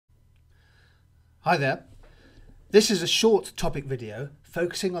Hi there. This is a short topic video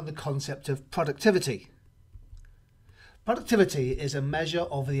focusing on the concept of productivity. Productivity is a measure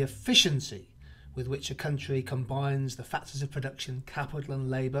of the efficiency with which a country combines the factors of production, capital and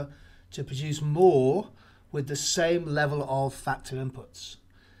labour to produce more with the same level of factor inputs.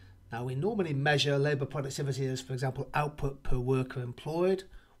 Now, we normally measure labour productivity as, for example, output per worker employed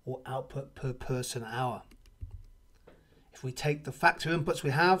or output per person hour. If we take the factor inputs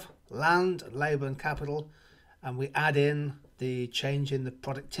we have, land, labour and capital, and we add in the change in the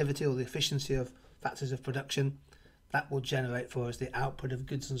productivity or the efficiency of factors of production, that will generate for us the output of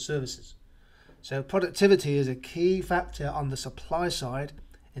goods and services. So productivity is a key factor on the supply side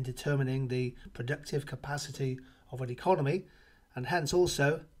in determining the productive capacity of an economy and hence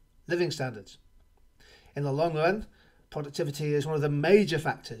also living standards. In the long run, productivity is one of the major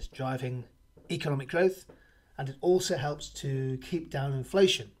factors driving economic growth, and it also helps to keep down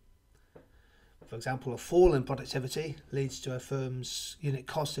inflation. For example, a fall in productivity leads to a firm's unit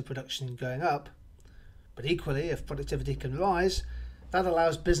cost of production going up, but equally, if productivity can rise, that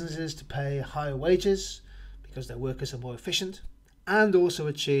allows businesses to pay higher wages because their workers are more efficient and also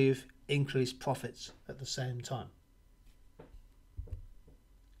achieve increased profits at the same time.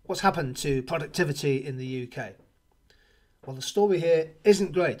 What's happened to productivity in the UK? Well, the story here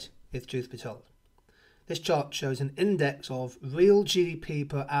isn't great, if truth be told. This chart shows an index of real GDP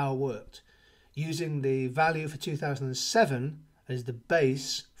per hour worked, using the value for 2007 as the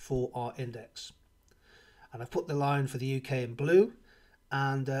base for our index. And I've put the line for the UK in blue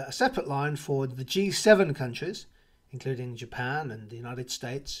and a separate line for the G7 countries, including Japan and the United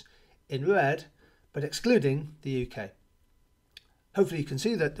States, in red, but excluding the UK. Hopefully you can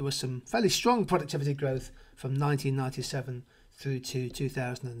see that there was some fairly strong productivity growth from 1997 through to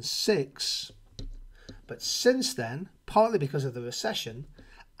 2006. But since then, partly because of the recession,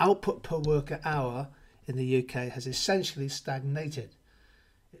 output per worker hour in the UK has essentially stagnated.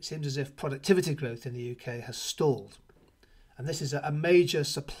 It seems as if productivity growth in the UK has stalled. And this is a major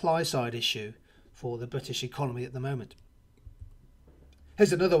supply side issue for the British economy at the moment.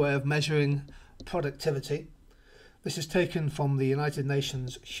 Here's another way of measuring productivity. This is taken from the United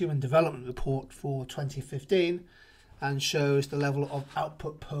Nations Human Development Report for 2015 and shows the level of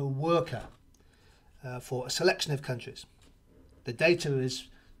output per worker for a selection of countries. The data is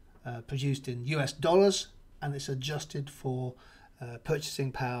produced in US dollars and it's adjusted for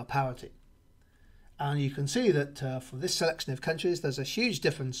purchasing power parity. And you can see that for this selection of countries there's a huge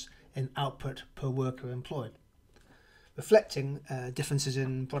difference in output per worker employed, reflecting differences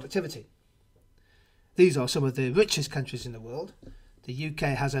in productivity. These are some of the richest countries in the world. The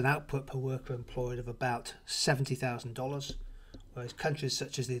UK has an output per worker employed of about $70,000, whereas countries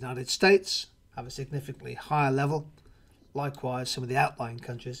such as the United States have a significantly higher level. Likewise, some of the outlying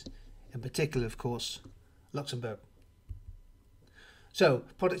countries, in particular, of course, Luxembourg. So,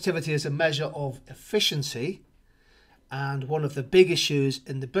 productivity is a measure of efficiency, and one of the big issues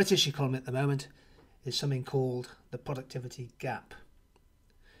in the British economy at the moment is something called the productivity gap.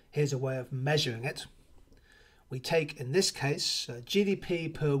 Here's a way of measuring it. We take, in this case,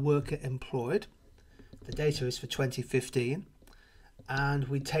 GDP per worker employed. The data is for 2015. And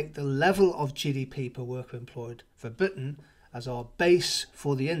we take the level of GDP per worker employed for Britain as our base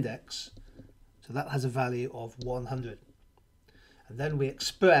for the index. So that has a value of 100. And then we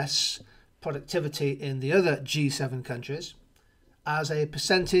express productivity in the other G7 countries as a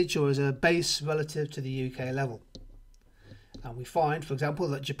percentage or as a base relative to the UK level. And we find, for example,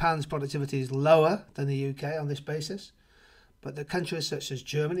 that Japan's productivity is lower than the UK on this basis, but the countries such as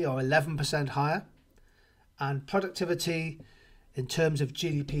Germany are 11% higher, and productivity in terms of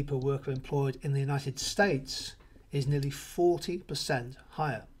GDP per worker employed in the United States is nearly 40%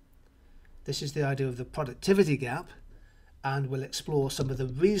 higher. This is the idea of the productivity gap, and we'll explore some of the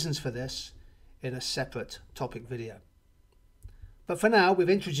reasons for this in a separate topic video. But for now, we've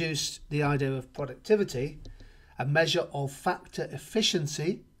introduced the idea of productivity, a measure of factor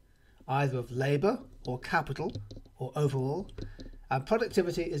efficiency, either of labour or capital or overall, and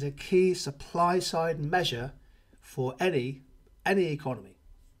productivity is a key supply side measure for any economy.